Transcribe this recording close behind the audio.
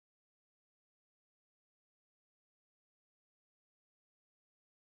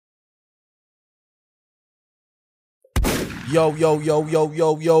Yo, yo, yo, yo,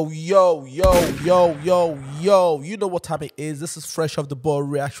 yo, yo, yo, yo, yo, yo, yo. You know what time it is. This is Fresh Off the Boat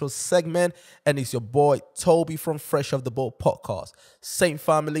reaction segment, and it's your boy Toby from Fresh Off the Boat podcast. Same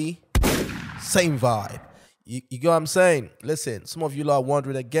family, same vibe. You get what I'm saying? Listen, some of you are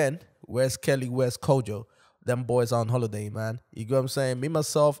wondering again, where's Kelly, where's Kojo? Them boys are on holiday, man. You get what I'm saying? Me,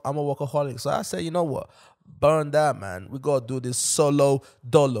 myself, I'm a workaholic. So I say, you know what? Burn that, man. We got to do this solo,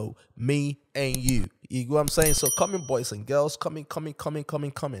 dolo, me and you. You get what I'm saying? So come in, boys and girls. Come in,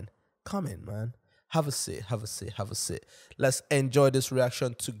 man. Have a sit. Let's enjoy this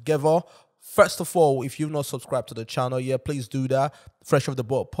reaction together. First of all, if you've not subscribed to the channel yet, please do that. Fresh Off the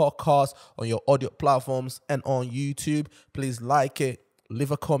Boat podcast on your audio platforms and on YouTube. Please like it,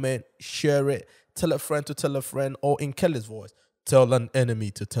 leave a comment, share it, tell a friend to tell a friend, or in Kelly's voice, tell an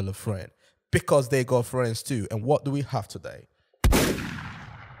enemy to tell a friend. Because they got friends too. And what do we have today?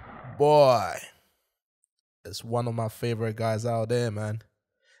 Boy, it's one of my favorite guys out there, man.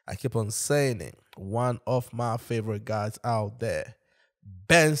 I keep on saying it. One of my favorite guys out there.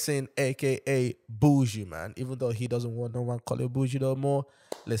 Bnxn, a.k.a. Bougie, man. Even though he doesn't want no one call it Bougie no more.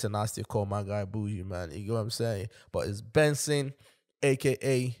 Listen, I still call my guy Bougie, man. You get what I'm saying? But it's Bnxn,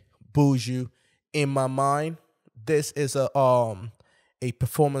 a.k.a. Bougie. In my mind, this is a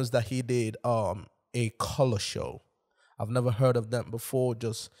performance that he did, a color show. I've never heard of them before,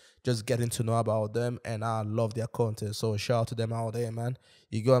 just getting to know about them, and I love their content. So shout out to them out there, man.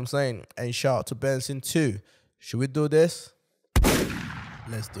 You get what I'm saying? And shout out to Bnxn too. Should we do this?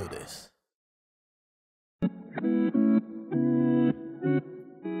 Let's do this.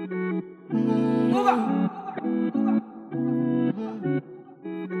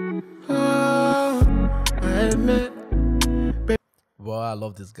 Boy, I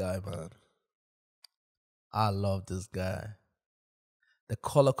love this guy, man. I love this guy. The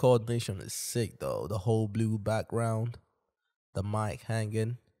color coordination is sick, though. The whole blue background, the mic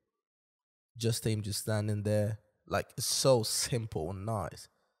hanging, just him just standing there. Like, it's so simple and nice.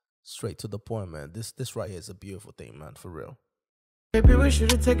 Straight to the point, man. This right here is a beautiful thing, man, for real. Baby, we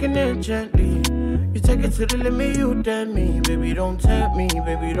should have taken it gently. You take it to the limit, you damn me. Baby, don't tempt me.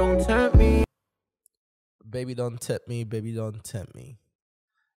 Baby, don't tempt me. Baby, don't tempt me. Baby, don't tempt me.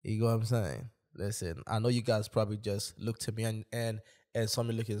 You know what I'm saying? Listen, I know you guys probably just looked at me and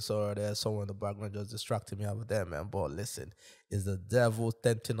somebody looking so there, someone in the background just distracted me over there, man. But listen, it's the devil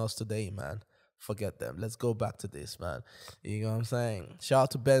tempting us today, man. Forget them. Let's go back to this, man. You know what I'm saying? Shout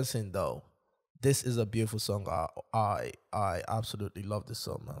out to Bnxn, though. This is a beautiful song. I absolutely love this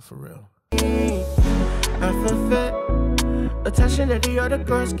song, man, for real. I feel fit. Attention that the other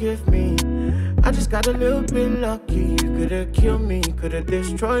girls give me. I just got a little bit lucky. You could have killed me, could have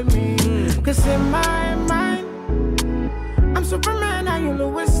destroyed me. Cause in my mind, I'm Superman and you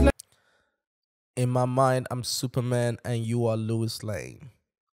Lois Lane. In my mind, I'm Superman and you are Lois Lane.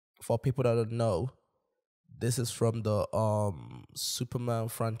 For people that don't know, this is from the Superman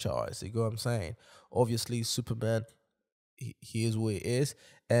franchise. You know what I'm saying? Obviously, Superman, he is who he is,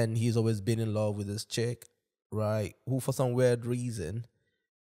 and he's always been in love with this chick, right? Who, for some weird reason,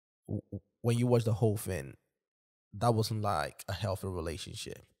 when you watch the whole thing, that wasn't like a healthy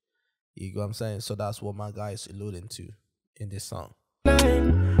relationship. You know what I'm saying? So that's what my guy is alluding to in this song.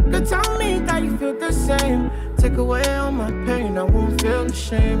 Could tell me that you feel the same. Take away all my pain, I won't feel the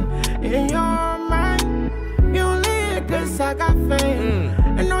shame. In your mind, you only hit 'cause I got fame.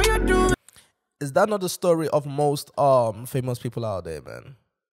 And all you do. Is that not the story of most famous people out there, man?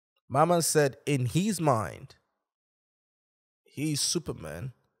 Mama said in his mind, he's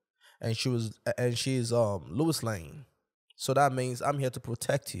Superman, and she's Lois Lane. So that means I'm here to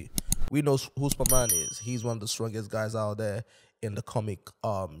protect you. We know who Superman is. He's one of the strongest guys out there in the comic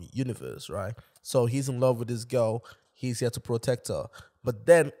universe, right? So he's in love with this girl. He's here to protect her. But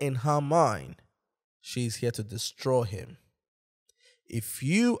then in her mind, she's here to destroy him. If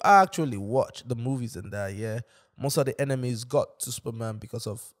you actually watch the movies in that, yeah, most of the enemies got to Superman because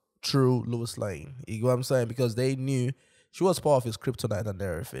of true Lois Lane. You know what I'm saying? Because they knew she was part of his kryptonite and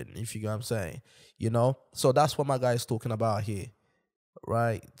everything, if you know what I'm saying. You know? So that's what my guy is talking about here,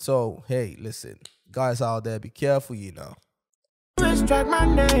 right? So, hey, listen, guys out there, be careful, you know. Strike my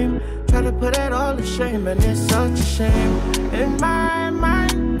name, try to put it all to shame, and it's such a shame. In my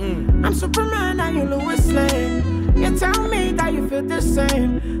mind, I'm Superman and you Lois Lane. You tell me that you feel the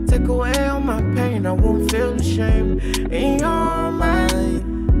same. Take away all my pain, I won't feel the shame. In your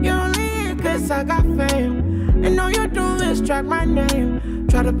mind, you only here 'cause I got fame. And all you do is strike my name,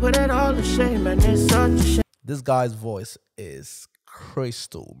 try to put it all to shame, and it's such a shame. This guy's voice is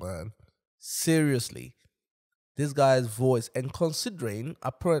crystal, man. Seriously. This guy's voice, and considering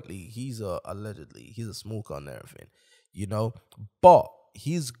apparently allegedly he's a smoker and everything, you know. But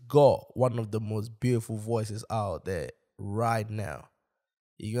he's got one of the most beautiful voices out there right now.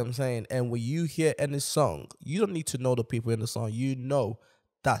 You know what I'm saying? And when you hear any song, you don't need to know the people in the song. You know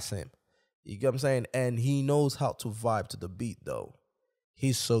that's him. You get what I'm saying? And he knows how to vibe to the beat, though.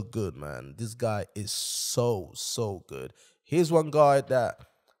 He's so good, man. This guy is so, so good. He's one guy that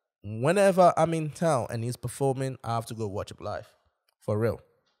whenever I'm in town and he's performing, I have to go watch him live. For real.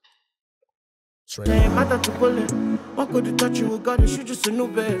 Straight up. I thought you bullet. What could you touch you with God? You just a new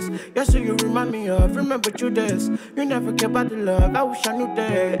base. Yes, so you remind me of. Remember you days. You never care about the love. I wish I knew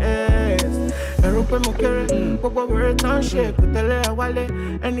this.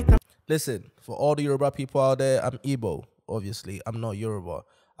 Anytime. Listen, for all the Yoruba people out there, I'm Igbo. Obviously, I'm not Yoruba.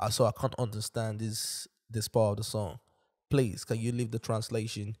 So I can't understand this part of the song. Please, can you leave the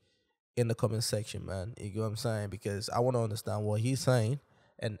translation in the comment section, man? You know what I'm saying? Because I want to understand what he's saying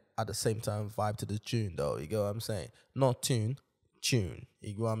and at the same time vibe to the tune, though. You know what I'm saying? Not tune. You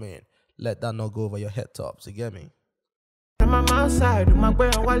know what I mean? Let that not go over your head tops. You get me? I'm outside, my boy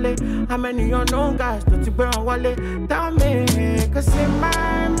on Wale. How many unknown guys don't you on Wale? Tell me, cause in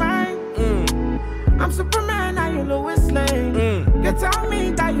my mind, I'm Superman, now you Lois Lane. You tell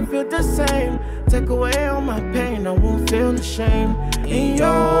me that you feel the same. Take away all my pain, I won't feel the shame. In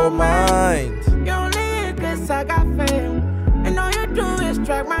your mind. You only guess I got fame. And all you do is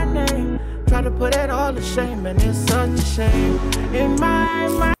drag my name. Try to put it all to shame, and it's such a shame. In my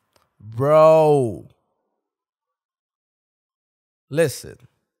mind. Bro. Listen.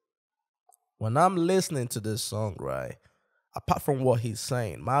 When I'm listening to this song, right? Apart from what he's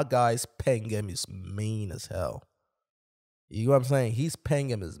saying, my guy's pen game is mean as hell. You know what I'm saying? His pen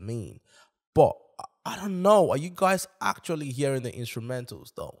game is mean. But I don't know. Are you guys actually hearing the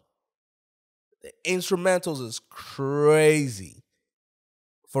instrumentals, though? The instrumentals is crazy.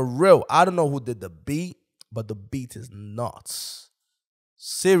 For real. I don't know who did the beat, but the beat is nuts.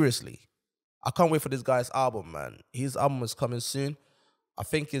 Seriously. I can't wait for this guy's album, man. His album is coming soon. I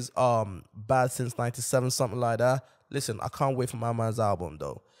think it's Bad Since 97, something like that. Listen, I can't wait for my man's album,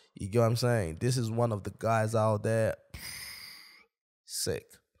 though. You get what I'm saying? This is one of the guys out there. Sick.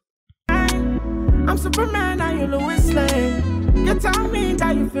 I'm Superman, now you Lois Lane. You tell me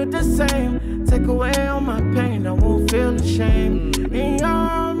that you feel the same. Take away all my pain, I won't feel the shame. In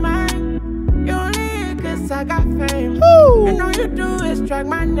your mind, you only guess I got fame. Woo! And all you do is drag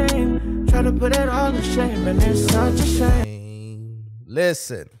my name. Try to put it all to shame, and it's such a shame.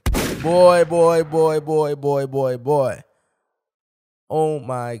 Listen. Boy. Oh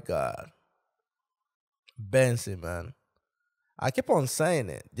my God. Bnxn, man. I keep on saying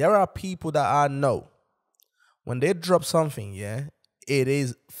it. There are people that I know. When they drop something, yeah, it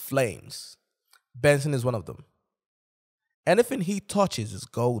is flames. Bnxn is one of them. Anything he touches is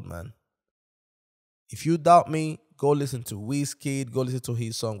gold, man. If you doubt me, go listen to Wizkid. Go listen to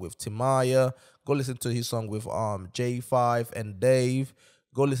his song with Timaya. Go listen to his song with J5 and Dave.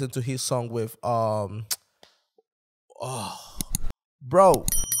 Go listen to his song with bro,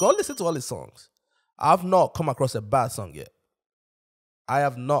 go listen to all his songs. I've not come across a bad song yet. I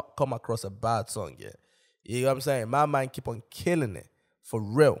have not come across a bad song yet. You know what I'm saying? My man keep on killing it. For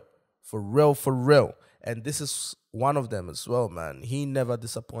real. For real. And this is one of them as well, man. He never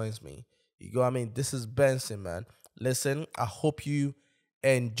disappoints me. You know what I mean? This is Bnxn, man. Listen, I hope you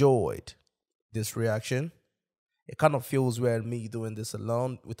enjoyed this reaction. It kind of feels weird me doing this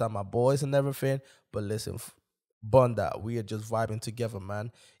alone without my boys and everything. But listen, bond that. We are just vibing together,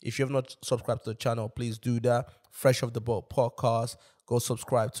 man. If you have not subscribed to the channel, please do that. Fresh Off the Boat podcast. Go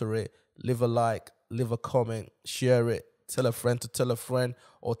subscribe to it. Leave a like. Leave a comment. Share it. Tell a friend to tell a friend.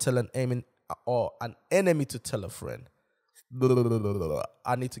 Or tell an enemy to tell a friend.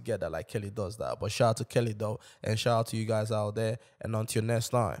 I need to get that like Kelly does that. But shout out to Kelly, though. And shout out to you guys out there. And until next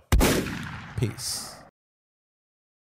time. Peace.